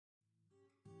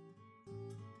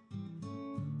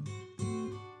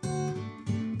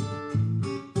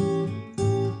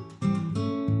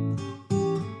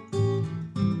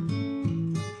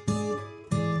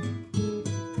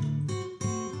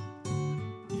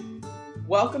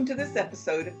Welcome to this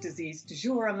episode of Disease Du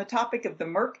Jour on the topic of the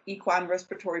Merck Equine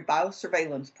Respiratory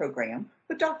Biosurveillance Program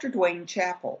with Dr. Dwayne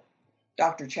Chappell.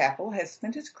 Dr. Chappell has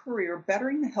spent his career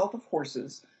bettering the health of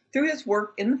horses through his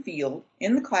work in the field,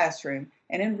 in the classroom,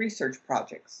 and in research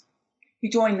projects. He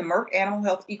joined the Merck Animal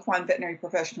Health Equine Veterinary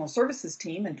Professional Services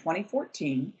team in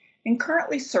 2014 and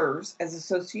currently serves as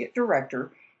Associate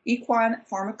Director, Equine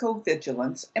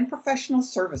Pharmacovigilance and Professional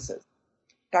Services.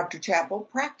 Dr. Chappell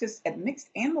practiced at mixed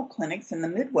animal clinics in the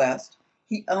Midwest.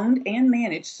 He owned and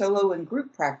managed solo and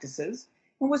group practices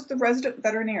and was the resident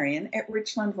veterinarian at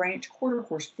Richland Ranch Quarter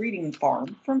Horse Breeding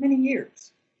Farm for many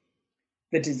years.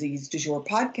 The Disease Du Jour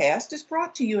podcast is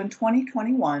brought to you in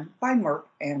 2021 by Merck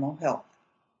Animal Health.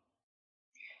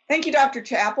 Thank you, Dr.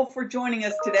 Chappell, for joining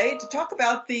us today to talk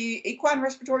about the Equine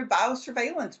Respiratory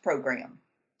Biosurveillance Program.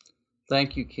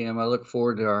 Thank you, Kim. I look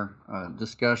forward to our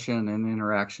discussion and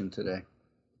interaction today.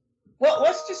 Well,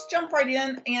 let's just jump right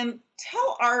in and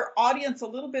tell our audience a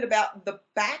little bit about the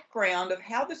background of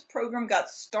how this program got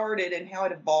started and how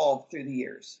it evolved through the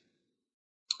years.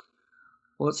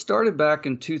 Well, it started back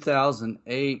in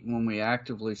 2008 when we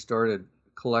actively started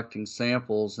collecting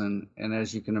samples, and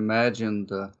as you can imagine,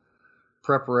 the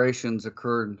preparations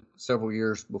occurred several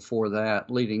years before that,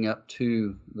 leading up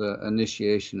to the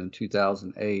initiation in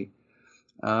 2008.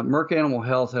 Merck Animal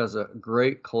Health has a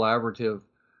great collaborative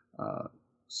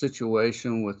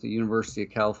situation with the University of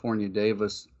California,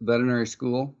 Davis Veterinary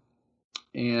School,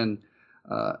 and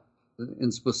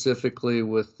specifically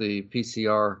with the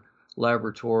PCR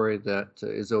laboratory that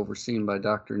is overseen by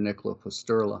Dr. Nicola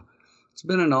Pasterla. It's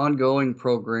been an ongoing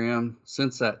program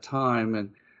since that time, and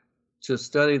to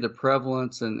study the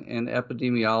prevalence and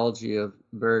epidemiology of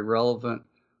very relevant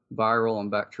viral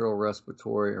and bacterial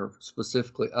respiratory, or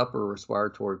specifically upper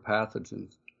respiratory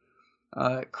pathogens.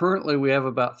 Currently, we have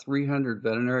about 300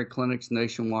 veterinary clinics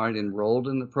nationwide enrolled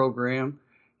in the program,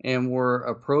 and we're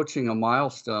approaching a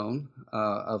milestone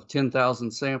of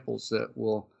 10,000 samples that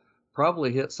will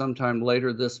probably hit sometime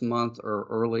later this month or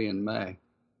early in May.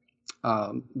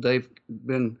 They've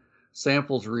been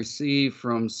samples received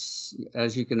from,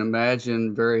 as you can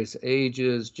imagine, various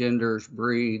ages, genders,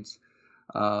 breeds,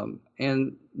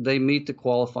 and they meet the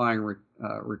qualifying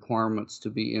requirements to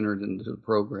be entered into the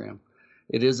program.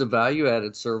 It is a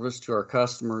value-added service to our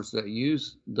customers that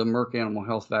use the Merck Animal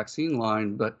Health vaccine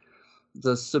line, but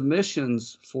the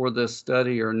submissions for this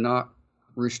study are not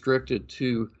restricted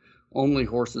to only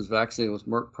horses vaccinated with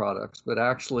Merck products, but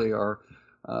actually are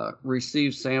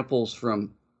receive samples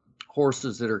from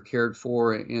horses that are cared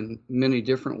for in many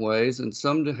different ways, and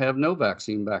some have no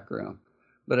vaccine background.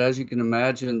 But as you can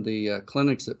imagine, the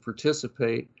clinics that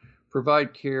participate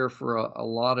provide care for a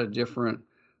lot of different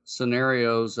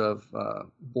scenarios of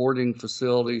boarding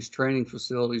facilities, training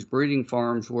facilities, breeding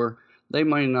farms, where they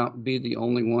might not be the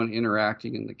only one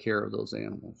interacting in the care of those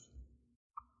animals.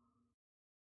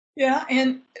 Yeah,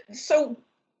 and so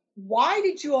why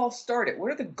did you all start it?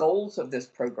 What are the goals of this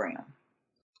program?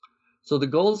 So the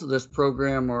goals of this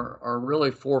program are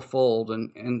really fourfold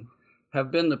and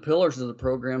have been the pillars of the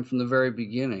program from the very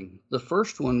beginning. The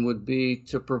first one would be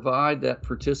to provide that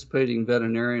participating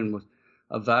veterinarian with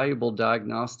a valuable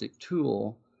diagnostic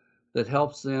tool that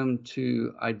helps them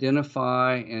to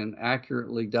identify and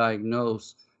accurately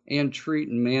diagnose and treat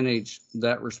and manage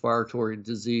that respiratory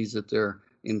disease that they're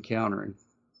encountering.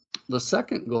 The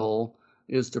second goal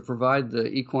is to provide the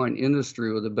equine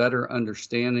industry with a better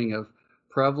understanding of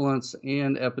prevalence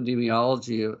and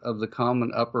epidemiology of the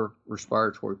common upper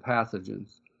respiratory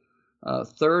pathogens.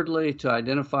 Thirdly, to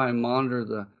identify and monitor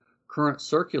the current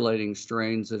circulating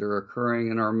strains that are occurring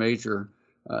in our major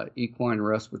equine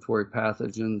respiratory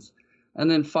pathogens. And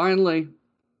then finally,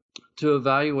 to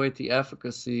evaluate the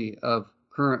efficacy of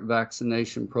current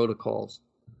vaccination protocols.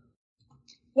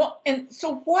 Well, and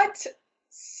so what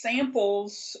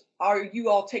samples are you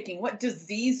all taking? What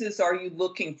diseases are you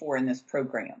looking for in this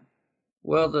program?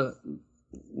 Well,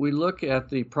 we look at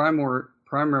the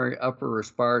primary upper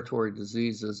respiratory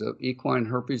diseases of equine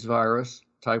herpes virus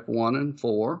type 1 and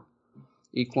 4,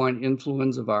 equine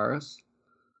influenza virus,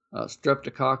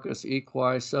 Streptococcus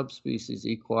equi subspecies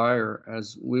equi, or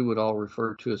as we would all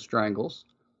refer to as strangles,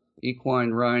 equine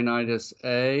rhinitis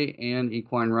A and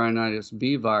equine rhinitis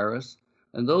B virus,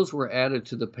 and those were added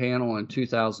to the panel in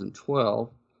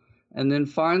 2012. And then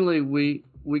finally, we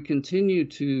continue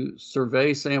to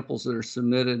survey samples that are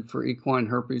submitted for equine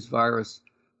herpes virus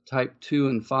type 2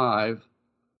 and 5,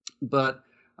 but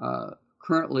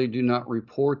currently do not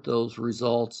report those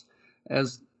results,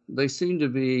 as they seem to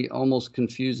be almost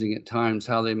confusing at times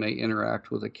how they may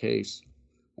interact with a case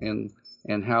and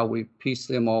how we piece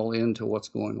them all into what's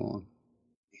going on.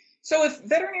 So, if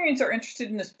veterinarians are interested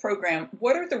in this program,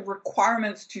 what are the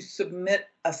requirements to submit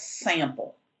a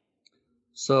sample?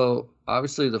 So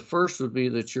obviously the first would be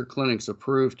that your clinic's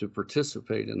approved to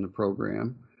participate in the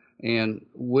program. And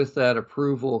with that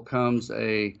approval comes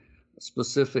a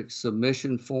specific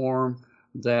submission form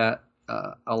that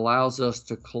allows us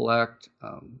to collect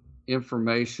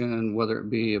information, whether it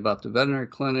be about the veterinary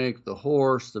clinic, the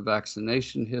horse, the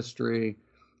vaccination history,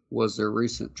 was there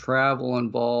recent travel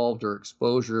involved or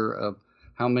exposure of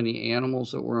how many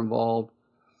animals that were involved.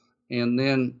 And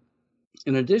then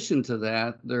in addition to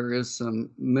that, there is some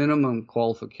minimum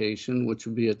qualification, which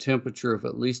would be a temperature of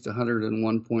at least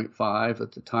 101.5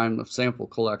 at the time of sample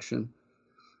collection.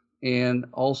 And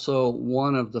also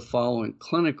one of the following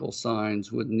clinical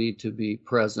signs would need to be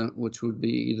present, which would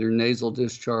be either nasal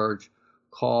discharge,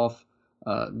 cough,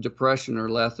 depression or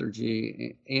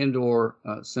lethargy, and or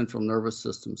central nervous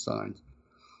system signs.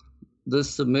 This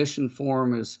submission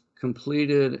form is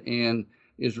completed and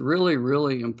is really,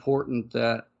 really important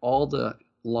that all the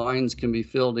lines can be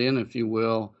filled in, if you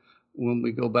will, when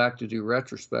we go back to do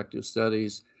retrospective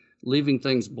studies. Leaving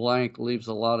things blank leaves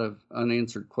a lot of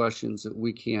unanswered questions that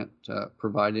we can't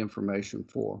provide information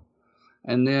for.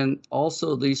 And then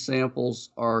also these samples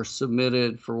are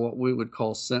submitted for what we would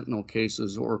call sentinel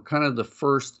cases, or kind of the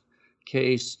first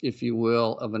case, if you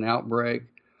will, of an outbreak.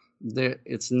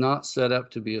 It's not set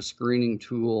up to be a screening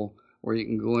tool where you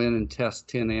can go in and test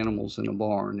 10 animals in a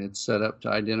barn. It's set up to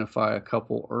identify a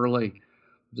couple early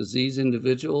disease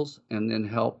individuals and then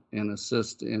help and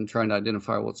assist in trying to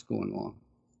identify what's going on.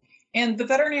 And the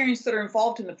veterinarians that are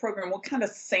involved in the program, what kind of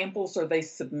samples are they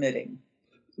submitting?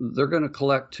 They're going to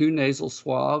collect 2 nasal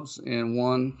swabs and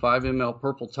 1 5 ml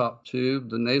purple top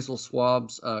tube. The nasal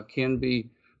swabs can be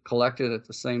collected at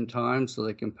the same time, so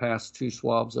they can pass 2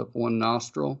 swabs up one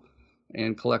nostril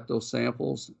and collect those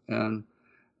samples.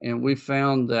 And we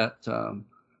found that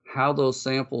how those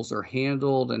samples are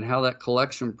handled and how that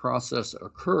collection process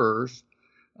occurs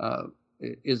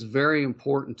is very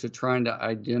important to trying to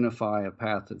identify a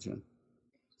pathogen.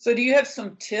 So do you have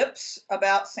some tips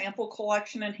about sample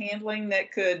collection and handling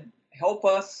that could help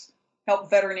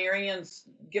veterinarians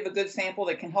give a good sample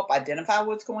that can help identify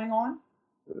what's going on?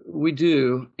 We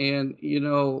do. And,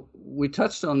 we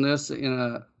touched on this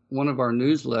in one of our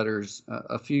newsletters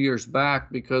a few years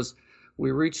back, because we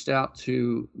reached out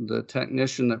to the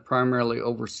technician that primarily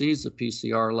oversees the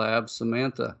PCR lab,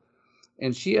 Samantha,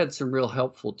 and she had some real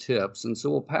helpful tips. And so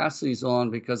we'll pass these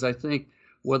on, because I think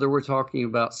whether we're talking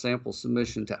about sample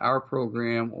submission to our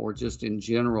program or just in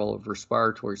general of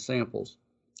respiratory samples,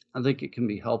 I think it can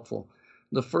be helpful.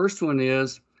 The first one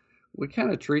is we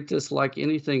kind of treat this like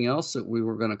anything else that we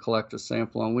were going to collect a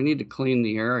sample on. We need to clean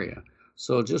the area.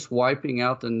 So just wiping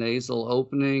out the nasal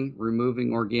opening,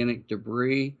 removing organic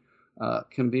debris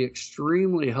can be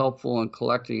extremely helpful in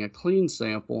collecting a clean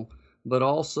sample, but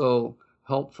also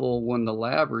helpful when the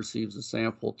lab receives a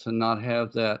sample to not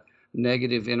have that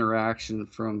negative interaction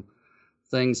from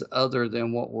things other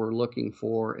than what we're looking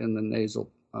for in the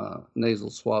nasal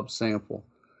swab sample.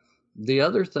 The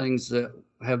other things that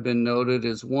have been noted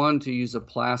is, one, to use a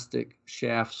plastic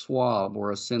shaft swab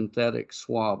or a synthetic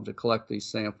swab to collect these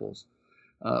samples.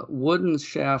 Wooden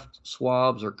shaft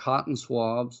swabs or cotton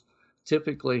swabs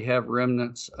typically have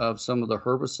remnants of some of the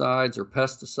herbicides or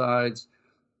pesticides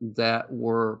that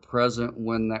were present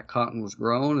when that cotton was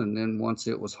grown, and then once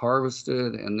it was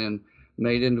harvested and then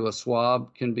made into a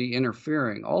swab can be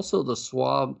interfering. Also, the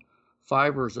swab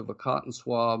fibers of a cotton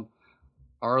swab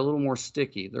are a little more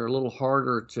sticky. They're a little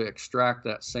harder to extract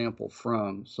that sample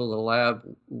from, so the lab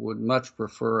would much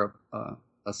prefer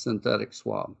a synthetic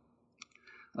swab.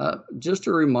 Just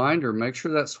a reminder, make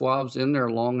sure that swab's in there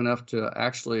long enough to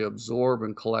actually absorb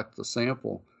and collect the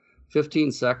sample.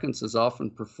 15 seconds is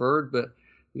often preferred, but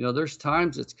there's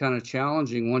times it's kind of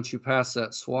challenging. Once you pass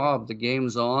that swab, the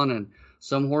game's on, and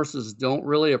some horses don't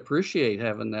really appreciate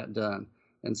having that done.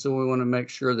 And so we want to make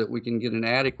sure that we can get an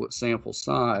adequate sample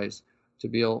size to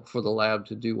be able for the lab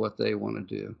to do what they want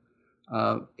to do.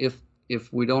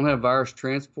 If we don't have virus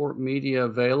transport media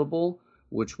available,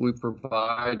 which we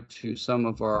provide to some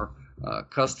of our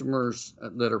customers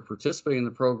that are participating in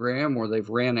the program, or they've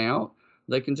ran out,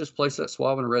 they can just place that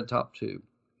swab in a red top tube.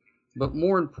 But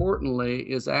more importantly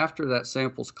is, after that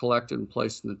sample's collected and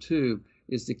placed in the tube,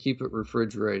 is to keep it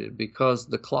refrigerated, because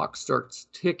the clock starts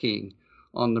ticking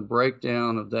on the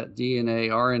breakdown of that DNA,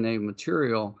 RNA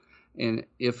material. And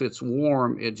if it's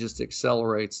warm, it just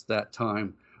accelerates that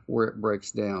time where it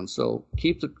breaks down. So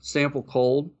keep the sample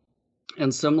cold.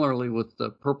 And similarly with the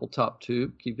purple top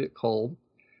tube, keep it cold.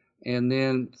 And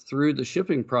then through the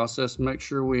shipping process, make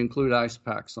sure we include ice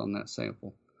packs on that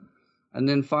sample. And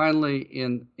then finally,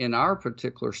 in our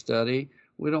particular study,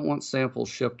 we don't want samples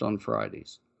shipped on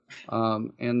Fridays.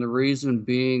 And the reason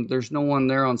being, there's no one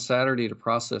there on Saturday to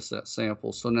process that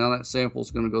sample. So now that sample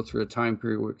is going to go through a time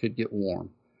period where it could get warm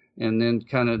and then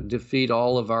kind of defeat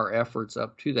all of our efforts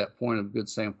up to that point of good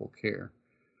sample care.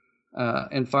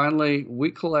 And finally, we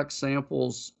collect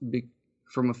samples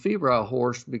from a febrile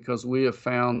horse because we have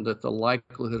found that the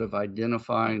likelihood of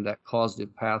identifying that causative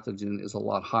pathogen is a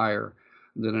lot higher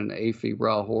than an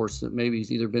afebrile horse that maybe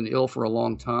has either been ill for a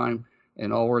long time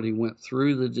and already went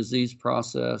through the disease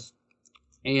process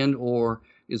and or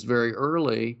is very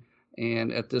early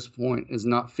and at this point is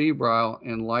not febrile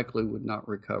and likely would not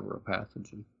recover a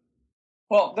pathogen.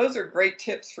 Well, those are great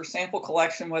tips for sample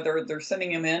collection, whether they're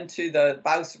sending them into the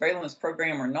biosurveillance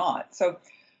program or not. So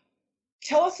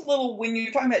tell us a little, when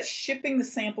you're talking about shipping the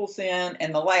samples in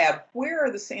and the lab, where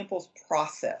are the samples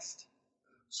processed?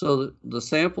 So the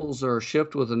samples are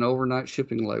shipped with an overnight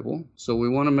shipping label. So we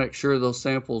want to make sure those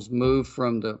samples move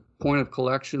from the point of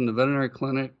collection, the veterinary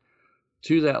clinic,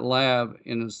 to that lab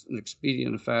in as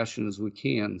expedient a fashion as we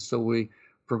can. So we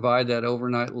provide that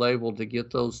overnight label to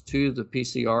get those to the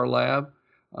PCR lab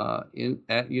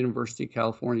at University of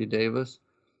California, Davis.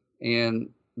 And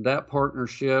that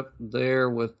partnership there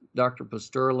with Dr.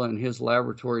 Pasterla and his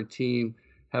laboratory team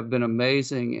have been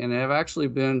amazing and have actually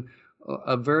been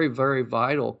a very, very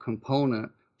vital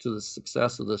component to the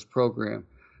success of this program.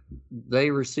 They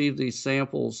receive these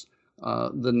samples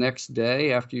the next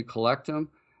day after you collect them,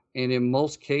 and in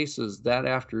most cases that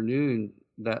afternoon,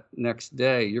 that next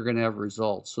day, you're going to have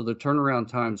results. So the turnaround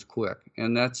time's quick,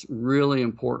 and that's really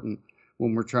important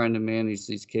when we're trying to manage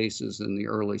these cases in the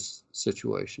early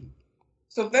situation.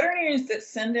 So veterinarians that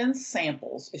send in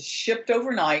samples is shipped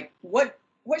overnight. What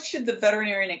should the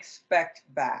veterinarian expect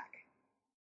back?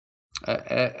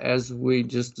 As we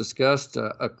just discussed,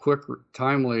 a quick,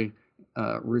 timely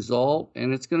result,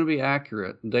 and it's going to be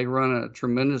accurate. They run a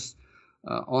tremendous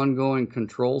ongoing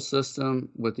control system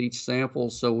with each sample,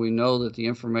 so we know that the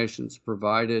information that's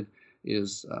provided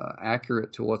is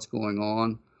accurate to what's going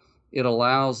on. It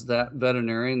allows that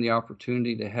veterinarian the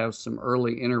opportunity to have some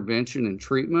early intervention and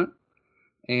treatment,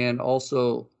 and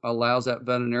also allows that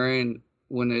veterinarian,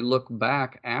 when they look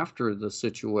back after the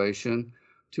situation,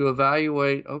 to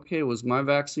evaluate, okay, was my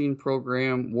vaccine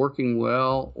program working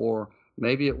well, or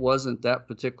maybe it wasn't that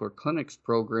particular clinic's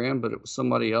program, but it was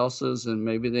somebody else's, and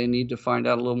maybe they need to find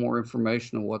out a little more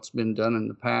information on what's been done in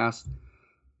the past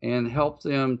and help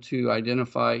them to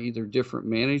identify either different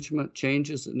management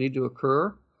changes that need to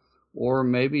occur or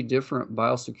maybe different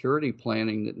biosecurity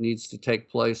planning that needs to take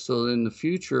place so that in the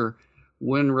future,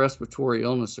 when respiratory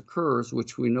illness occurs,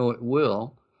 which we know it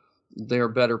will, they're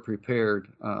better prepared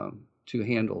to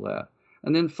handle that.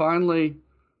 And then finally,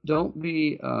 don't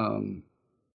be,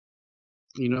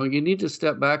 you need to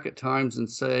step back at times and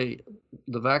say,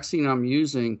 the vaccine I'm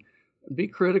using, be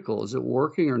critical. Is it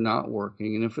working or not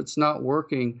working? And if it's not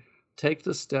working, take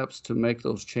the steps to make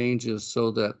those changes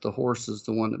so that the horse is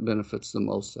the one that benefits the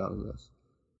most out of this.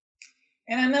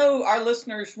 And I know our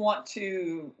listeners want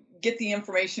to get the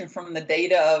information from the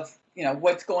data of,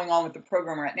 what's going on with the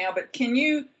program right now, but can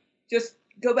you just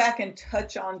go back and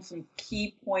touch on some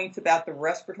key points about the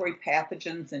respiratory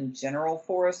pathogens in general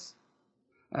for us?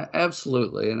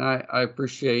 Absolutely, and I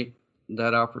appreciate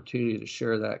that opportunity to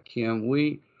share that, Kim.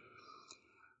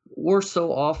 We're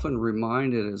so often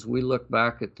reminded as we look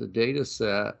back at the data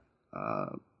set,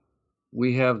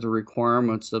 we have the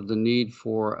requirements of the need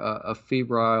for a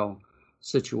febrile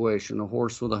situation, a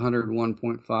horse with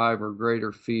 101.5 or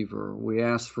greater fever. We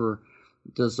ask for,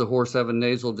 does the horse have a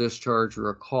nasal discharge or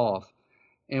a cough?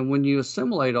 And when you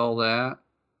assimilate all that,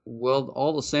 well,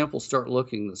 all the samples start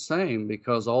looking the same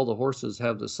because all the horses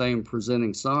have the same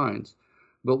presenting signs.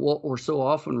 But what we're so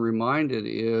often reminded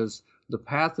is the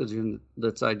pathogen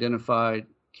that's identified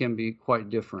can be quite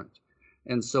different.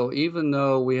 And so even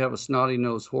though we have a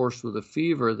snotty-nosed horse with a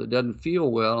fever that doesn't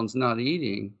feel well and is not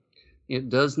eating, it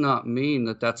does not mean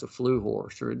that that's a flu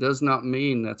horse, or it does not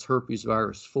mean that's herpes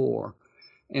virus 4.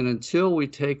 And until we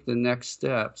take the next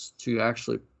steps to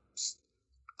actually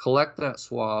collect that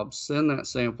swab, send that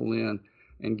sample in,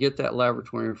 and get that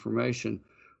laboratory information,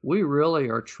 we really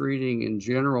are treating in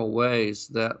general ways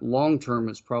that long-term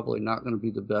is probably not going to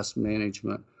be the best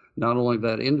management, not only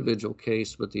that individual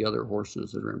case, but the other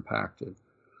horses that are impacted.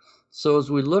 So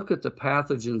as we look at the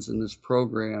pathogens in this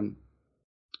program,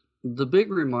 the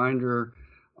big reminder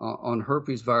on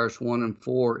herpes virus 1 and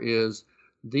 4 is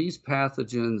these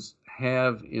pathogens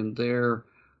have in their,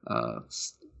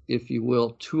 if you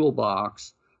will,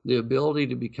 toolbox, the ability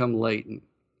to become latent.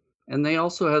 And they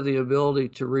also have the ability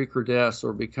to recrudesce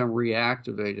or become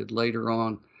reactivated later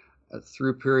on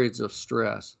through periods of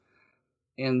stress.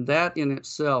 And that in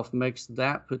itself makes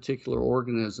that particular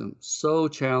organism so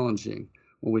challenging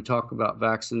when we talk about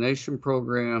vaccination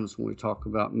programs, when we talk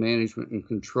about management and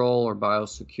control or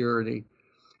biosecurity.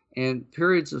 And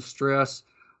periods of stress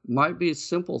might be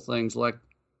simple things like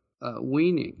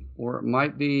weaning, or it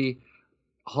might be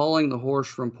hauling the horse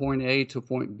from point A to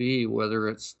point B, whether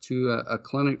it's to a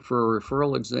clinic for a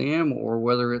referral exam or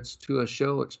whether it's to a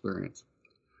show experience.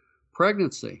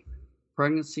 Pregnancy.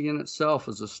 Pregnancy in itself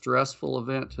is a stressful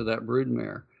event to that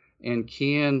broodmare and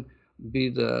can be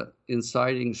the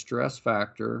inciting stress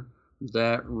factor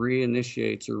that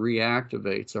reinitiates or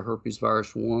reactivates a herpes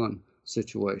virus 1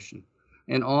 situation.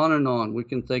 And on we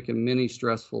can think of many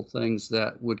stressful things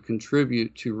that would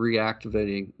contribute to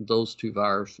reactivating those two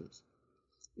viruses.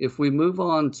 If we move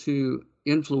on to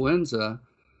influenza,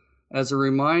 as a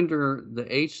reminder, the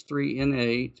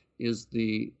H3N8 is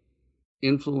the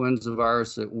influenza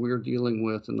virus that we're dealing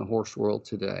with in the horse world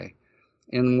today.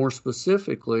 And more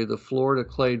specifically, the Florida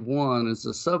Clade 1 is a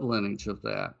sublineage of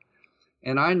that.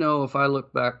 And I know if I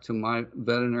look back to my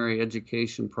veterinary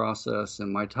education process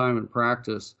and my time in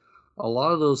practice, a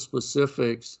lot of those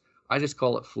specifics, I just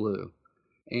call it flu.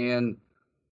 And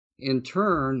in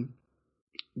turn,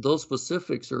 those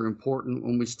specifics are important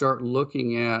when we start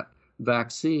looking at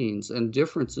vaccines and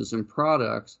differences in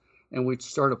products, and we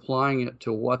start applying it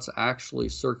to what's actually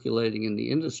circulating in the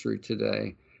industry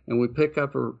today, and we pick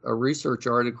up a research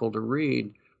article to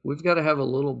read, we've got to have a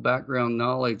little background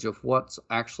knowledge of what's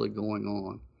actually going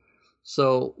on.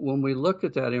 So when we look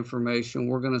at that information,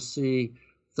 we're going to see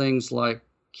things like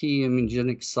key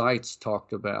immunogenic sites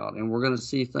talked about, and we're going to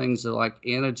see things like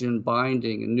antigen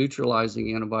binding and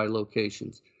neutralizing antibody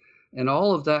locations. And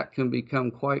all of that can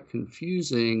become quite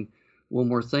confusing when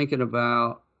we're thinking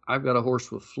about, I've got a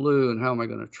horse with flu and how am I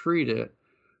going to treat it?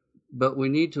 But we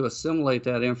need to assimilate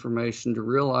that information to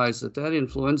realize that that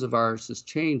influenza virus is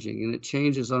changing, and it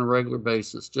changes on a regular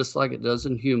basis, just like it does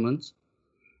in humans.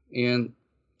 And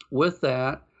with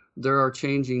that, there are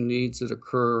changing needs that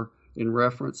occur in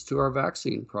reference to our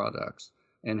vaccine products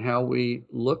and how we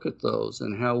look at those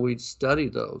and how we study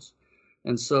those.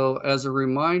 And so as a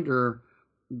reminder,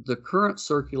 the current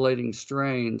circulating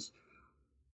strains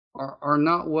are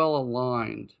not well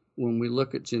aligned when we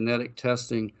look at genetic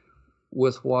testing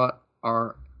with what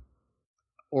our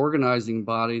organizing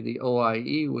body, the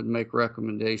OIE, would make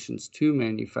recommendations to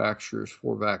manufacturers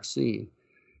for vaccine.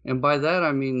 And by that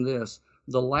I mean this: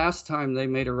 the last time they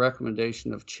made a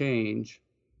recommendation of change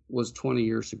was 20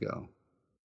 years ago.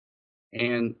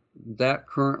 And that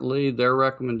currently, their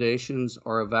recommendations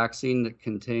are a vaccine that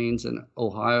contains an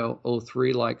Ohio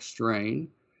 03-like strain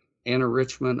and a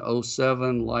Richmond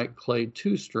 07-like Clade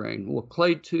 2 strain. Well,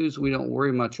 Clade 2s we don't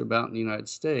worry much about in the United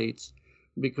States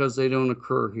because they don't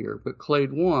occur here, but Clade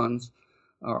 1s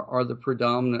are the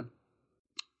predominant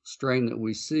strain that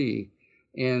we see.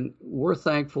 And we're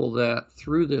thankful that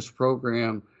through this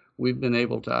program, we've been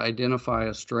able to identify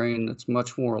a strain that's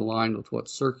much more aligned with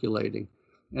what's circulating,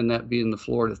 and that being the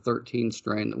Florida 13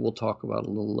 strain that we'll talk about a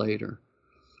little later.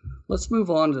 Let's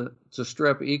move on to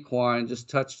strep equine, just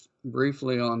touch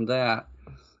briefly on that.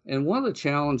 And one of the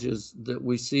challenges that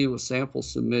we see with sample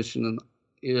submission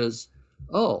is,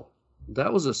 oh,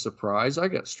 that was a surprise. I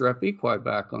got strep equine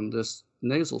back on this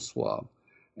nasal swab.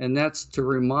 And that's to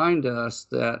remind us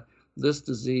that this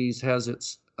disease has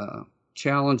its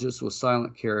challenges with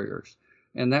silent carriers.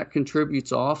 And that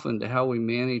contributes often to how we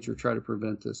manage or try to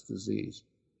prevent this disease.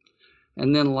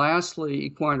 And then lastly,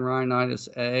 equine rhinitis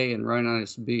A and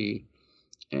rhinitis B.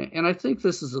 And I think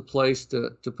this is a place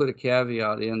to put a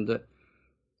caveat in that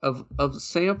of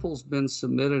samples been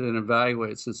submitted and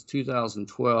evaluated since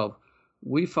 2012,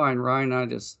 we find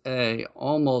rhinitis A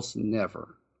almost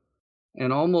never.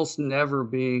 And almost never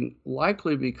being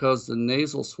likely because the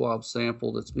nasal swab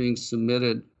sample that's being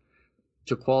submitted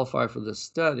to qualify for this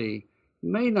study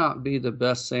may not be the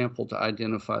best sample to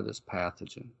identify this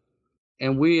pathogen.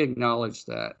 And we acknowledge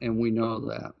that, and we know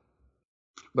that.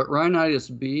 But rhinitis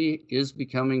B is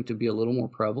becoming to be a little more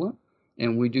prevalent,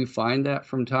 and we do find that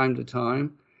from time to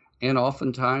time. And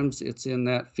oftentimes it's in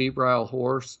that febrile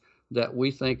horse that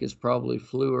we think is probably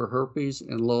flu or herpes,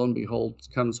 and lo and behold,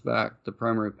 comes back, the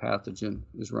primary pathogen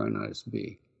is rhinitis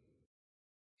B.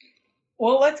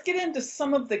 Well, let's get into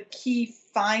some of the key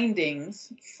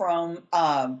findings from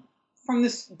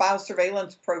this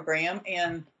biosurveillance program,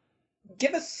 and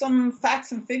give us some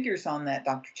facts and figures on that,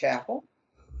 Dr. Chappell.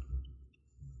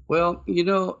 Well,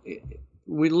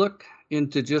 we look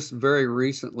into just very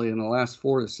recently in the last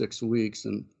 4 to 6 weeks,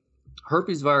 and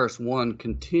herpes virus 1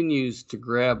 continues to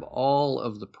grab all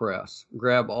of the press,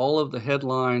 grab all of the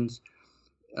headlines.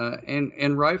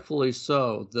 and rightfully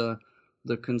so.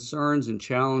 The concerns and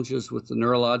challenges with the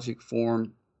neurologic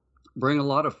form bring a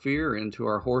lot of fear into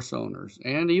our horse owners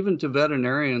and even to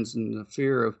veterinarians, in the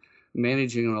fear of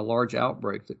managing a large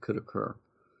outbreak that could occur.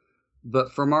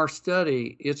 But from our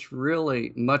study, it's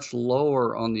really much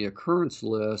lower on the occurrence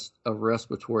list of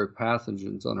respiratory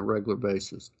pathogens on a regular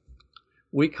basis.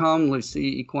 We commonly see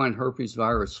equine herpes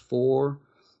virus 4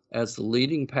 as the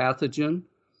leading pathogen.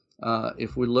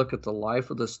 If we look at the life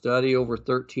of the study over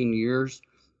 13 years,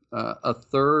 a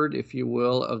third, if you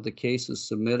will, of the cases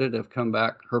submitted have come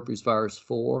back herpes virus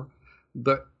 4.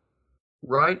 But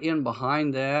right in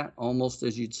behind that, almost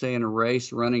as you'd say in a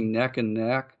race, running neck and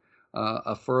neck,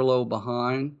 a furlong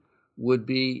behind, would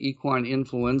be equine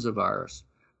influenza virus.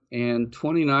 And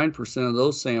 29% of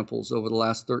those samples over the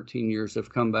last 13 years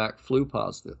have come back flu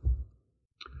positive.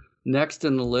 Next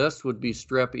in the list would be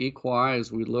strep equi,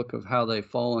 as we look of how they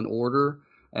fall in order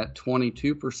at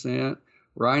 22%.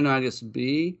 Rhinitis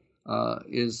B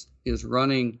is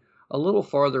running a little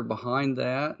farther behind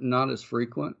that, not as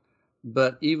frequent,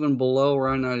 but even below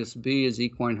rhinitis B is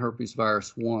equine herpes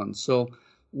virus 1. So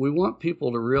we want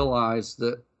people to realize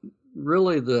that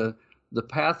really the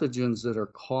pathogens that are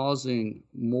causing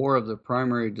more of the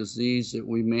primary disease that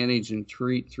we manage and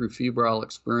treat through febrile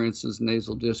experiences,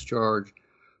 nasal discharge,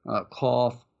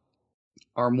 cough,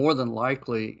 are more than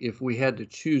likely, if we had to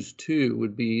choose two,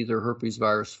 would be either herpes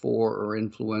virus 4 or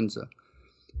influenza.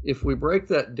 If we break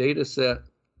that data set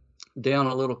down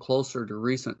a little closer to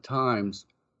recent times,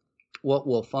 what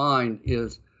we'll find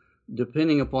is,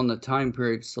 depending upon the time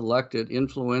period selected,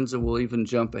 influenza will even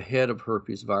jump ahead of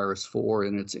herpes virus 4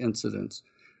 in its incidence.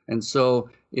 And so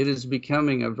it is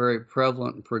becoming a very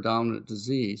prevalent and predominant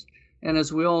disease. And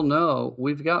as we all know,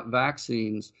 we've got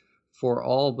vaccines for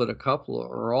all but a couple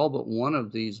or all but one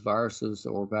of these viruses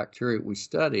or bacteria we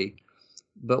study,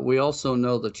 but we also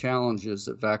know the challenges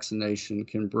that vaccination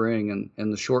can bring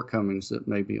and the shortcomings that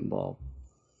may be involved.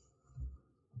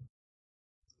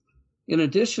 In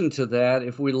addition to that,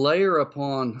 if we layer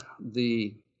upon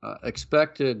the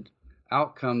expected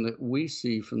outcome that we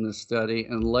see from this study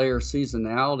and layer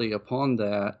seasonality upon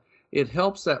that, it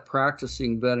helps that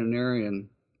practicing veterinarian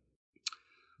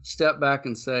step back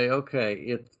and say,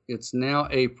 okay, it's now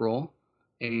April,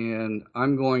 and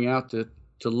I'm going out to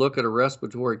look at a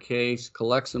respiratory case,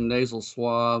 collect some nasal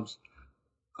swabs.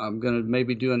 I'm going to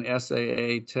maybe do an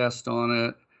SAA test on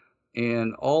it,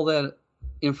 and all that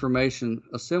information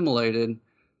assimilated,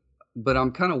 but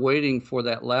I'm kind of waiting for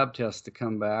that lab test to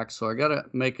come back. So I got to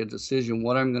make a decision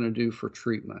what I'm going to do for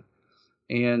treatment.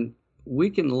 And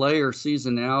we can layer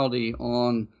seasonality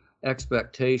on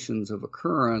expectations of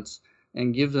occurrence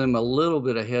and give them a little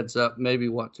bit of heads up, maybe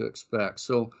what to expect.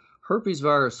 So herpes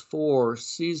virus 4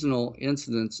 seasonal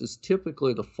incidence is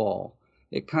typically the fall.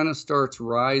 It kind of starts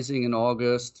rising in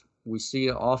August. We see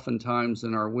it oftentimes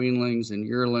in our weanlings and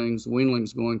yearlings,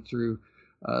 weanlings going through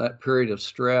that period of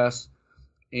stress,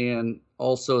 and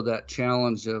also that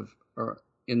challenge of, or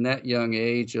in that young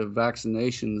age, of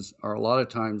vaccinations are a lot of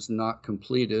times not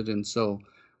completed. And so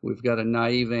we've got a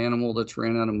naive animal that's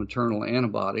ran out of maternal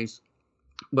antibodies.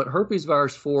 But herpes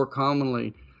virus 4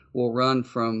 commonly will run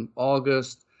from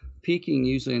August, peaking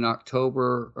usually in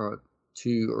October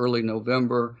to early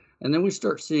November. And then we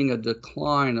start seeing a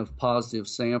decline of positive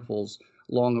samples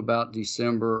long about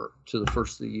December to the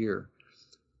first of the year.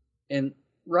 And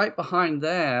right behind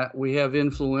that, we have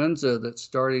influenza that's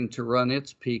starting to run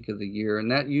its peak of the year. And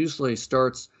that usually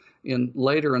starts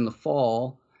later in the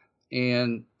fall,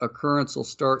 and occurrence will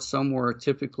start somewhere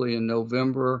typically in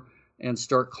November and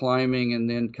start climbing and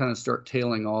then kind of start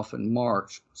tailing off in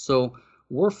March. So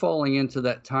we're falling into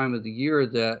that time of the year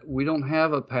that we don't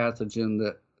have a pathogen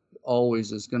that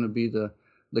always is going to be the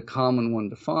common one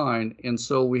to find. And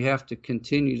so we have to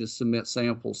continue to submit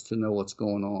samples to know what's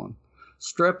going on.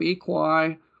 Strep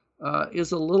equi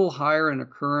is a little higher in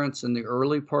occurrence in the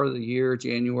early part of the year,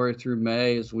 January through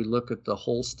May, as we look at the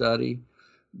whole study,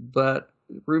 but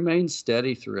remains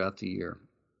steady throughout the year.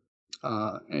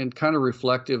 And kind of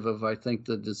reflective of, I think,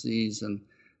 the disease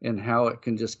and how it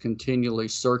can just continually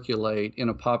circulate in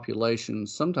a population,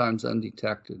 sometimes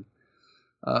undetected.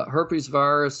 Herpes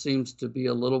virus seems to be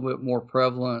a little bit more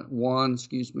prevalent,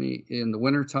 in the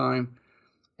wintertime.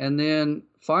 And then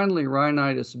finally,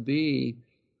 rhinitis B,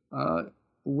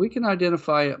 we can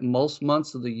identify it most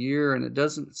months of the year, and it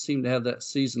doesn't seem to have that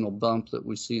seasonal bump that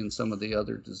we see in some of the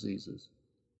other diseases.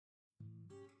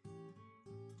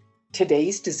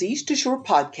 Today's Disease Du Jour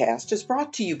podcast is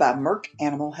brought to you by Merck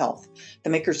Animal Health, the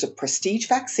makers of prestige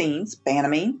vaccines,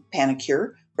 Banamine,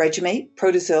 Panacur, Regimate,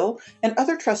 Protozil, and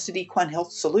other trusted equine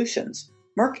health solutions.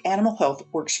 Merck Animal Health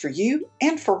works for you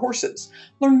and for horses.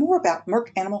 Learn more about Merck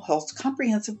Animal Health's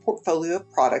comprehensive portfolio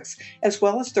of products, as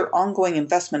well as their ongoing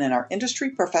investment in our industry,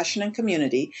 profession, and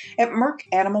community at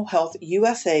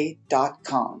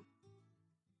mercanimalhealthusa.com.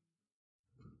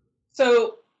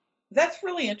 So that's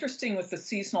really interesting with the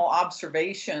seasonal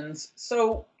observations.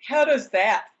 So how does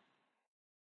that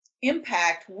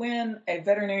impact when a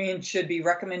veterinarian should be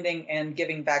recommending and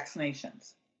giving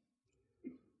vaccinations?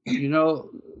 You know,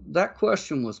 that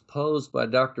question was posed by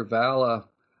Dr. Valla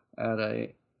at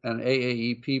an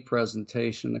AAEP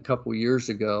presentation a couple years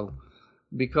ago,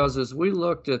 because as we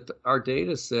looked at our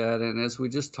data set and as we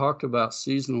just talked about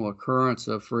seasonal occurrence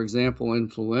of, for example,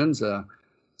 influenza,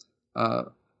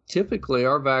 typically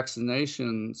our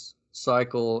vaccinations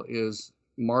cycle is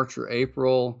March or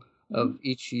April of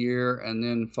each year, and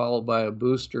then followed by a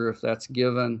booster if that's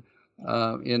given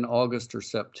in August or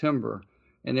September.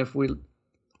 And if we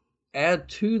add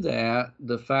to that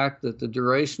the fact that the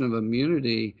duration of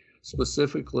immunity,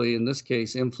 specifically in this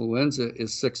case influenza,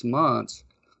 is 6 months,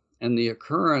 and the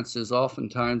occurrence is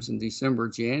oftentimes in December,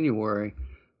 January,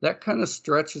 that kind of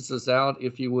stretches us out,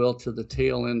 if you will, to the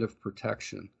tail end of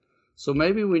protection. So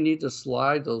maybe we need to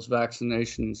slide those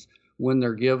vaccinations when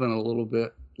they're given a little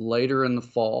bit later in the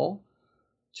fall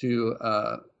to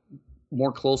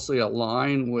more closely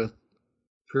align with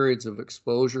periods of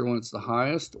exposure when it's the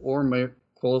highest, or may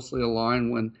closely align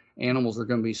when animals are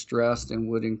going to be stressed and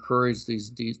would encourage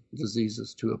these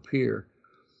diseases to appear.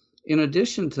 In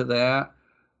addition to that,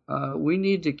 we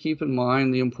need to keep in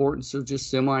mind the importance of just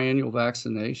semi-annual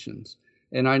vaccinations.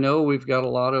 And I know we've got a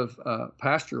lot of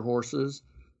pasture horses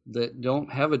that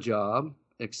don't have a job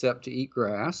except to eat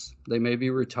grass. They may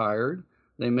be retired.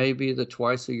 They may be the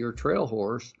twice-a-year trail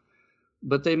horse,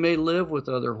 but they may live with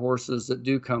other horses that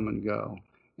do come and go.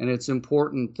 And it's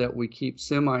important that we keep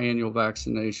semi-annual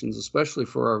vaccinations, especially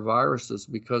for our viruses,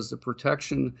 because the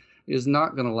protection is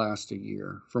not going to last a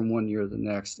year from one year to the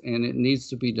next. And it needs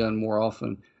to be done more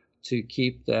often to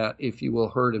keep that, if you will,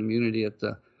 herd immunity at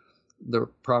the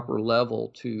proper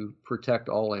level to protect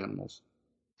all animals.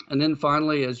 And then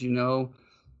finally, as you know,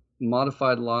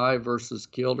 modified live versus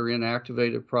killed or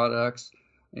inactivated products,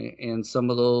 and some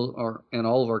of those are, and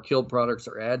all of our killed products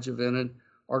are adjuvanted,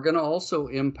 are going to also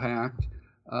impact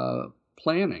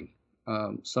planning.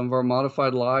 Some of our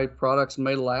modified live products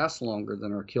may last longer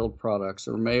than our killed products,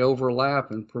 or may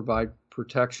overlap and provide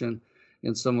protection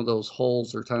in some of those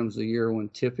holes or times of the year when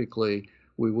typically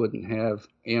we wouldn't have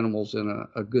animals in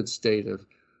a good state of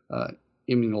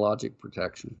immunologic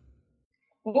protection.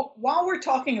 Well, while we're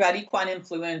talking about equine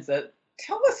influenza,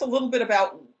 tell us a little bit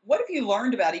about what have you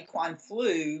learned about equine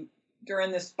flu during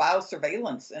this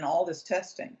biosurveillance and all this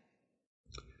testing?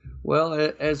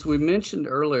 Well, as we mentioned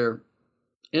earlier,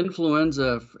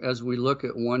 influenza, as we look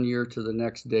at 1 year to the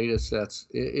next data sets,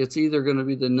 it's either going to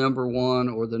be the number one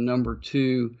or the number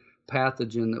two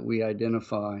pathogen that we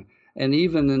identify. And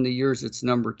even in the years it's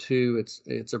number two,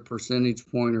 it's a percentage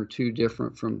point or two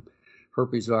different from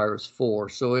herpes virus 4.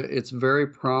 So it's very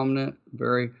prominent,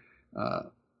 very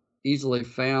easily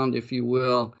found, if you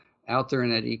will, out there in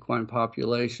that equine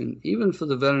population. Even for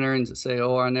the veterinarians that say,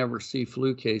 oh, I never see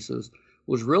flu cases,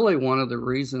 was really one of the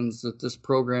reasons that this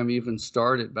program even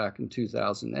started back in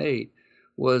 2008,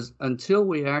 was until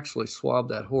we actually swab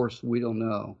that horse, we don't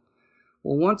know.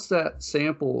 Well, once that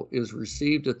sample is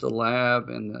received at the lab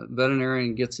and the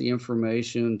veterinarian gets the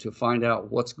information to find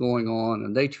out what's going on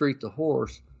and they treat the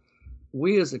horse,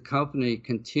 we as a company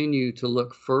continue to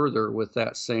look further with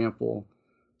that sample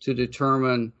to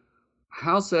determine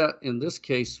how's that, in this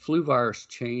case, flu virus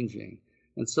changing.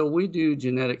 And so we do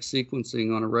genetic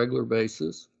sequencing on a regular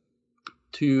basis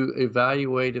to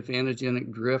evaluate if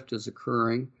antigenic drift is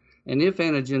occurring. And if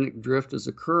antigenic drift is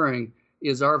occurring,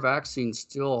 is our vaccine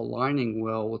still aligning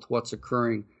well with what's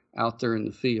occurring out there in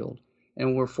the field?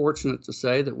 And we're fortunate to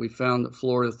say that we found that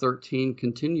Florida 13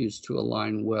 continues to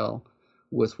align well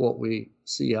with what we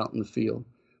see out in the field.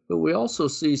 But we also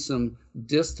see some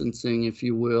distancing, if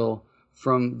you will,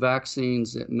 from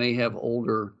vaccines that may have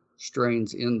older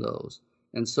strains in those.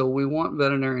 And so we want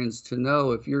veterinarians to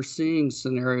know, if you're seeing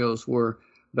scenarios where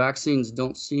vaccines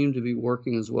don't seem to be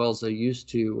working as well as they used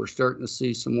to, we're starting to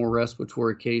see some more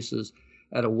respiratory cases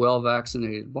at a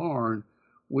well-vaccinated barn,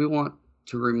 we want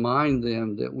to remind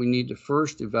them that we need to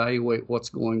first evaluate what's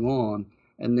going on,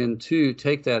 and then two,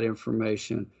 take that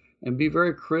information and be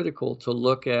very critical to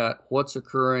look at what's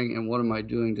occurring and what am I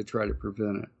doing to try to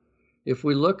prevent it. If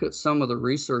we look at some of the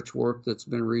research work that's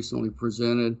been recently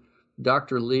presented,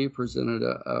 Dr. Lee presented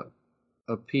a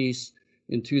piece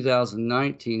in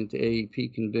 2019 at the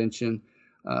AEP convention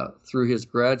through his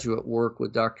graduate work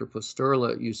with Dr.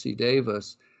 Posterla at UC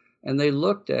Davis, And they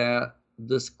looked at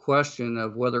this question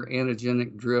of whether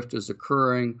antigenic drift is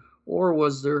occurring, or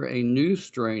was there a new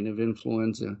strain of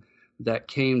influenza that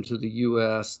came to the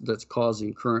U.S. that's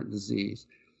causing current disease.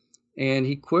 And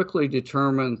he quickly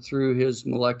determined through his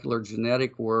molecular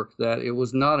genetic work that it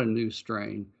was not a new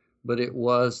strain, but it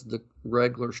was the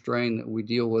regular strain that we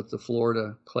deal with, the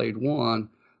Florida Clade 1,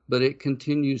 but it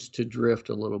continues to drift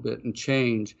a little bit and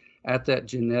change at that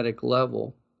genetic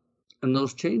level. And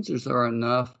those changes are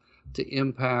enough to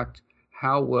impact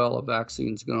how well a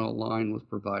vaccine is going to align with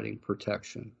providing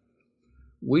protection.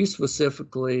 We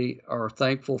specifically are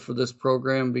thankful for this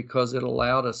program because it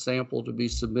allowed a sample to be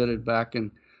submitted back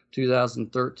in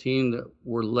 2013 that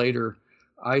were later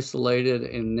isolated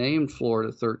and named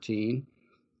Florida 13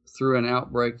 through an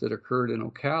outbreak that occurred in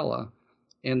Ocala.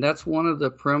 And that's one of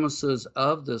the premises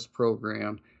of this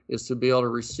program, is to be able to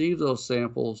receive those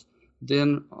samples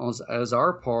then as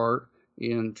our part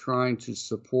in trying to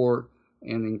support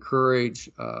and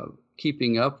encourage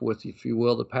keeping up with, if you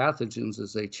will, the pathogens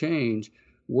as they change.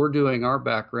 We're doing our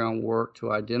background work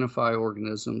to identify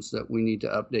organisms that we need to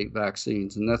update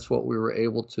vaccines. And that's what we were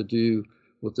able to do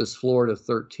with this Florida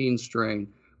 13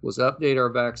 strain, was update our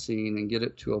vaccine and get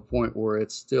it to a point where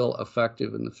it's still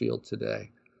effective in the field today.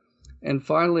 And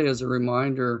finally, as a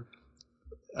reminder,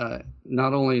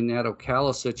 not only in that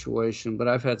Ocala situation, but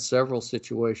I've had several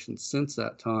situations since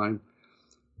that time,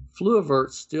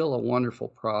 FluAvert's still a wonderful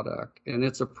product, and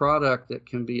it's a product that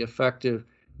can be effective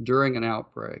during an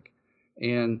outbreak.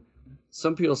 And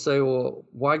some people say, well,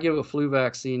 why give a flu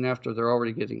vaccine after they're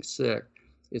already getting sick?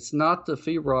 It's not the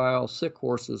febrile sick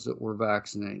horses that we're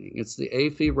vaccinating. It's the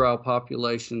afebrile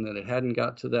population that it hadn't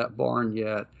got to that barn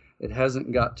yet. It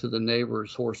hasn't got to the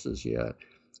neighbor's horses yet.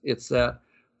 It's that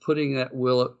putting that,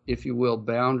 if you will,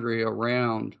 boundary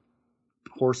around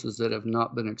horses that have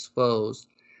not been exposed,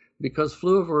 because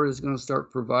FluAvert is going to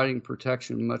start providing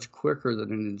protection much quicker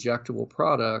than an injectable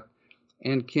product,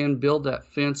 and can build that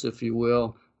fence, if you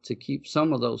will, to keep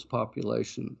some of those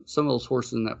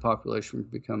horses in that population from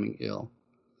becoming ill.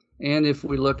 And if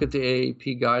we look at the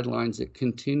AAP guidelines, it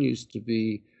continues to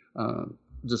be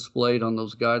displayed on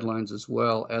those guidelines as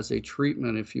well as a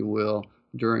treatment, if you will,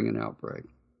 during an outbreak.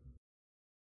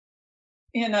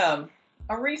 In a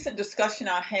recent discussion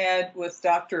I had with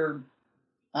Dr.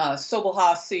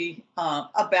 Sobelhasi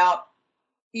about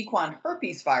equine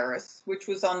herpes virus, which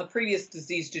was on the previous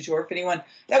disease du jour. If anyone,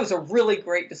 that was a really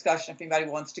great discussion if anybody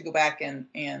wants to go back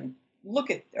and look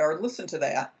at or listen to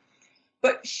that.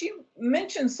 But she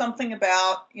mentioned something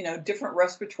about, different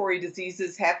respiratory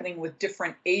diseases happening with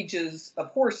different ages of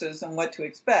horses and what to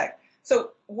expect.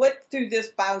 So through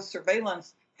this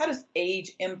biosurveillance, how does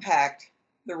age impact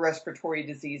the respiratory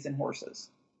disease in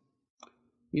horses?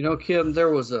 Kim,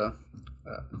 there was a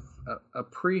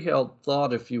pre-held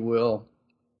thought, if you will,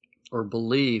 or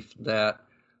belief that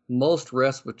most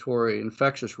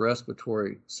infectious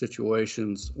respiratory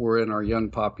situations were in our young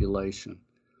population.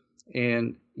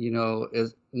 And,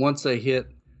 once they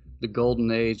hit the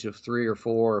golden age of 3 or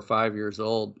 4 or 5 years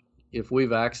old, if we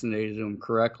vaccinated them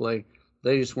correctly,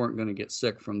 they just weren't going to get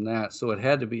sick from that. So it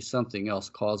had to be something else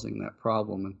causing that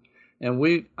problem.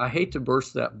 And I hate to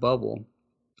burst that bubble,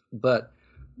 but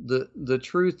the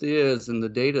truth is, and the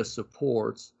data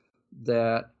supports,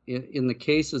 that in the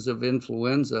cases of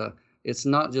influenza, it's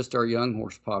not just our young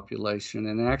horse population.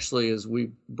 And actually, as we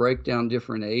break down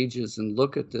different ages and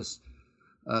look at this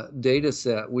data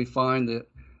set, we find that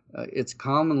it's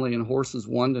commonly in horses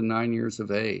 1 to 9 years of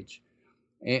age.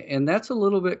 And that's a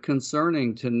little bit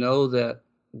concerning to know that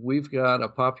we've got a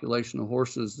population of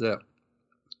horses that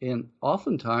and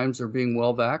oftentimes are being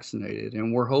well vaccinated,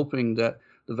 and we're hoping that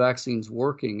the vaccine's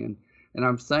working. And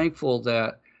I'm thankful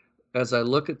that as I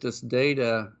look at this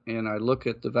data and I look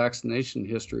at the vaccination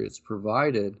history it's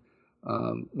provided,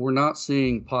 we're not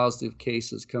seeing positive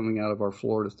cases coming out of our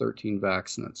Florida 13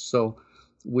 vaccinates. So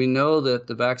we know that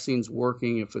the vaccine's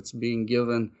working if it's being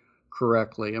given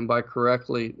correctly, and by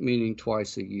correctly meaning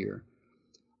twice a year.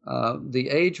 The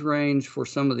age range for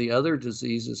some of the other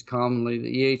diseases, commonly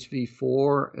the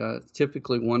EHV4,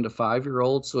 typically 1 to 5 year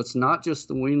olds. So it's not just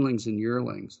the weanlings and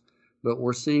yearlings, but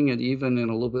we're seeing it even in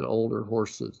a little bit older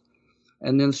horses.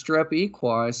 And then strep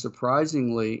equi,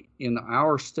 surprisingly, in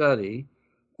our study,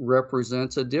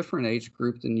 represents a different age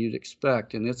group than you'd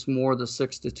expect. And it's more the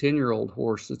 6 to 10 year old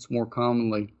horse that's more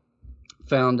commonly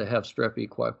found to have strep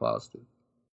equi positive.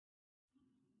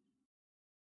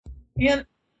 And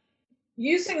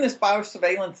using this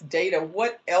biosurveillance data,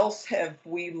 what else have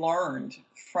we learned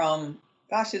from,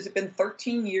 has it been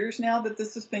 13 years now that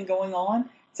this has been going on?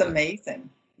 It's amazing.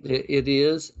 It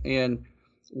is. And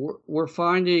We're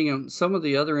finding some of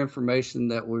the other information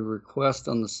that we request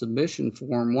on the submission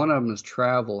form. One of them is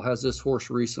travel. Has this horse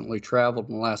recently traveled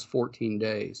in the last 14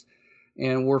 days?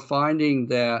 And we're finding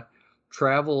that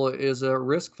travel is a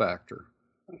risk factor.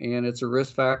 And it's a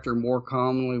risk factor more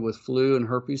commonly with flu and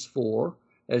herpes 4,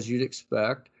 as you'd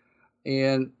expect.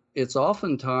 And it's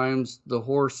oftentimes the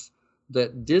horse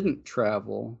that didn't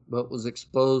travel but was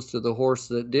exposed to the horse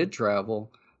that did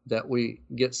travel that we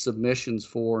get submissions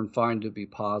for and find to be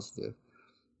positive.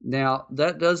 Now,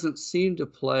 that doesn't seem to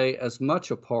play as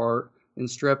much a part in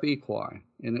strep equi,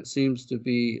 and it seems to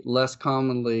be less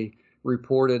commonly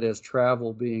reported as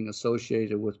travel being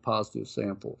associated with positive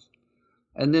samples.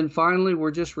 And then finally,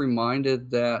 we're just reminded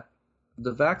that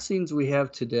the vaccines we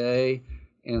have today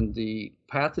and the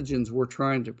pathogens we're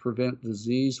trying to prevent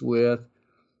disease with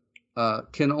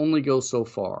can only go so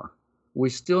far. We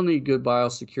still need good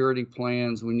biosecurity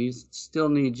plans. We still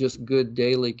need just good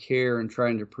daily care in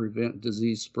trying to prevent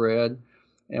disease spread,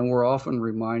 and we're often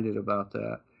reminded about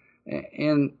that.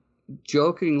 And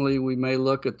jokingly, we may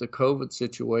look at the COVID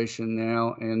situation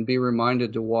now and be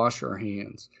reminded to wash our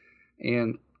hands.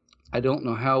 And I don't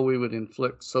know how we would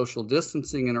inflict social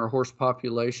distancing in our horse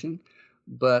population,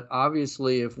 but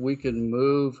obviously if we can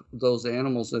move those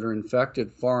animals that are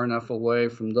infected far enough away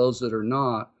from those that are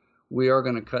not, we are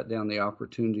going to cut down the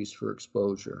opportunities for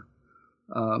exposure.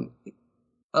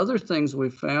 Other things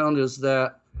we've found is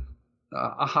that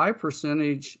a high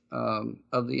percentage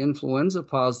of the influenza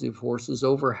positive horses,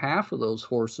 over half of those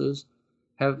horses,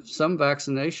 have some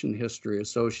vaccination history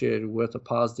associated with a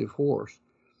positive horse.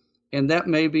 And that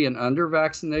may be an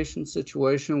under-vaccination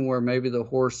situation where maybe the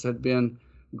horse had been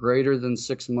greater than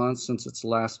 6 months since its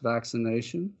last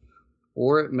vaccination.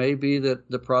 Or it may be that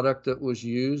the product that was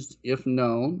used, if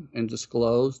known and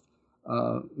disclosed,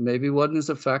 maybe wasn't as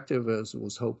effective as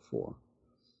was hoped for.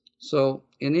 So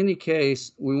in any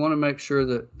case, we want to make sure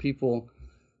that people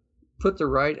put the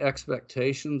right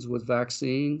expectations with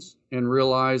vaccines and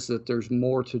realize that there's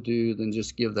more to do than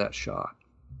just give that shot.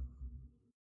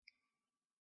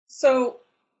 So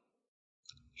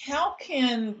how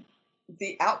can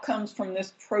the outcomes from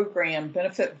this program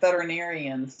benefit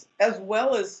veterinarians as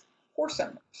well as horse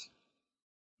owners?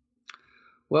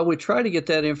 Well, we try to get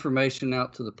that information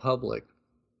out to the public.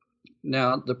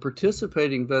 Now, the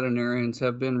participating veterinarians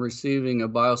have been receiving a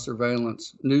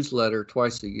biosurveillance newsletter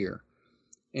twice a year.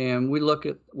 And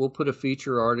we'll put a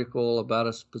feature article about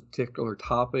a particular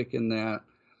topic in that.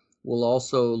 We'll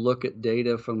also look at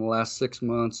data from the last 6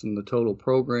 months in the total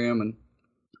program and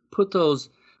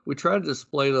we try to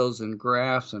display those in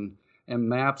graphs and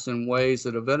maps in ways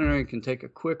that a veterinarian can take a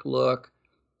quick look,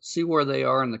 see where they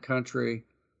are in the country,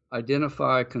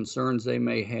 identify concerns they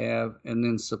may have, and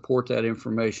then support that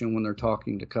information when they're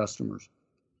talking to customers.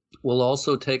 We'll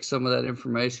also take some of that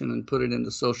information and put it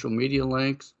into social media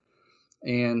links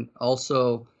and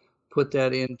also put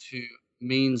that into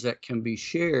means that can be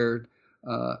shared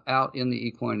out in the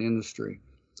equine industry.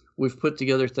 We've put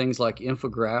together things like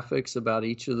infographics about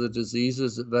each of the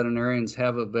diseases that veterinarians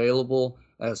have available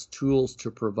as tools to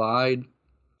provide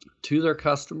to their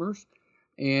customers.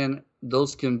 And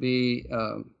those can be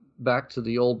back to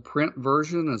the old print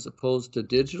version as opposed to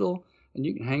digital. And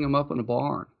you can hang them up in a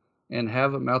barn and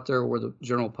have them out there where the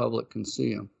general public can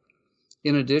see them.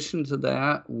 In addition to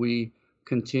that, we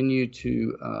continue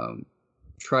to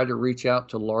try to reach out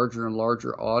to larger and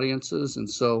larger audiences. And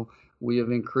so we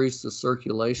have increased the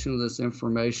circulation of this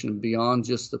information beyond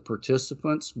just the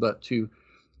participants, but to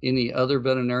any other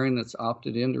veterinarian that's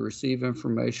opted in to receive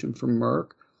information from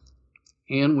Merck.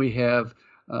 And we have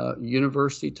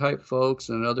university type folks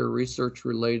and other research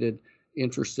related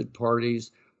interested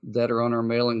parties that are on our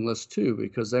mailing list too,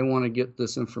 because they want to get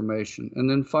this information. And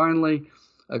then finally,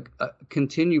 a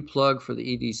continued plug for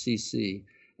the EDCC.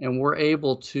 And we're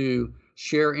able to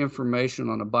share information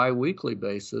on a bi-weekly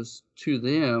basis to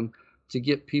them to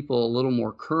get people a little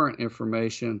more current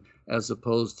information as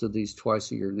opposed to these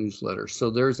twice-a-year newsletters. So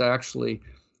there's actually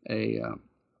a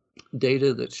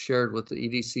data that's shared with the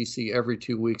EDCC every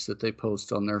 2 weeks that they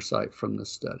post on their site from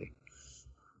this study.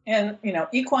 And,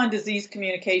 Equine Disease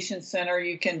Communication Center,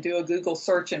 you can do a Google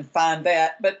search and find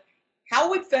that. But how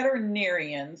would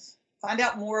veterinarians find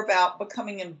out more about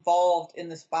becoming involved in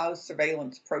this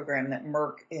biosurveillance program that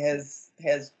Merck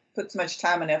has put so much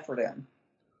time and effort in?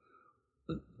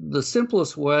 The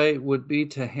simplest way would be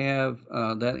to have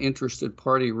that interested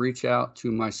party reach out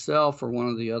to myself or one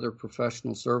of the other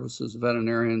professional services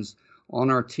veterinarians on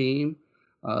our team.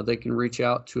 They can reach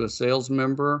out to a sales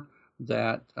member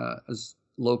that is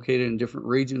located in different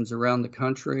regions around the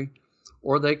country,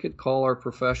 or they could call our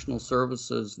professional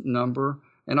services number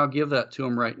and I'll give that to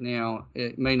them right now.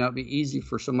 It may not be easy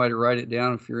for somebody to write it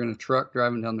down if you're in a truck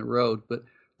driving down the road, but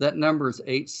that number is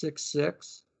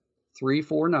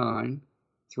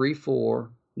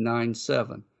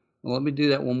 866-349-3497. Well, let me do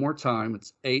that one more time.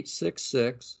 It's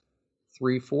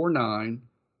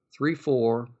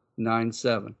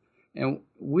 866-349-3497. And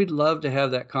we'd love to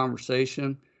have that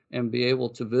conversation and be able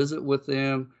to visit with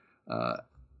them.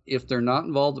 If they're not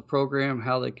involved in the program,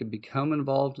 how they could become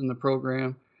involved in the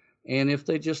program. And if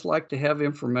they just like to have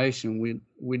information,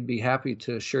 we'd be happy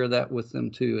to share that with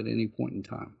them too at any point in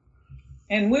time.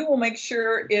 And we will make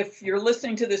sure, if you're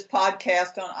listening to this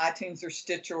podcast on iTunes or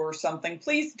Stitcher or something,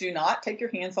 please do not take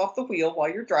your hands off the wheel while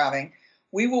you're driving.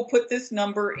 We will put this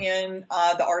number in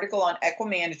the article on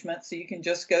EquiManagement, so you can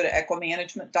just go to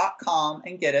equimanagement.com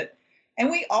and get it. And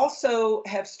we also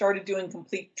have started doing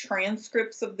complete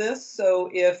transcripts of this. So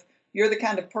if you're the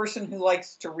kind of person who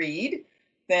likes to read,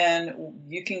 then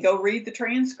you can go read the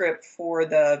transcript for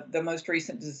the most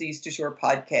recent Disease Du Jour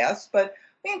podcast. But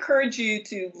we encourage you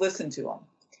to listen to them.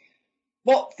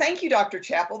 Well, thank you, Dr.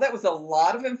 Chappell. That was a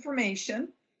lot of information,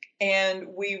 and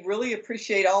we really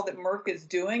appreciate all that Merck is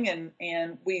doing,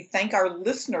 and we thank our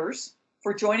listeners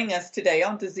for joining us today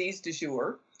on Disease Du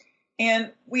Jour.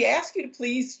 And we ask you to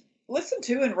please listen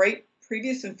to and rate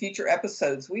previous and future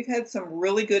episodes. We've had some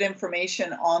really good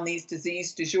information on these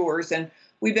Disease Du Jours, and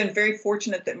we've been very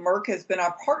fortunate that Merck has been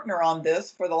our partner on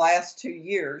this for the last 2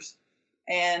 years,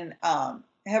 and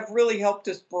have really helped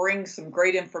us bring some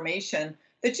great information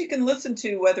that you can listen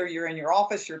to whether you're in your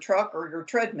office, your truck, or your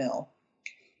treadmill.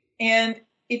 And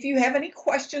if you have any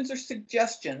questions or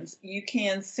suggestions, you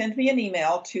can send me an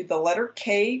email to the letter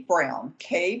K Brown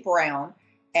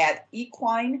at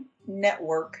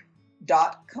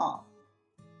equinenetwork.com.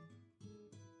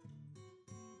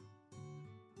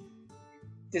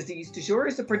 Disease Du Jour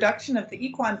is a production of the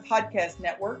Equine Podcast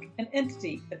Network, an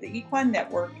entity of the Equine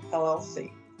Network,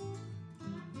 LLC.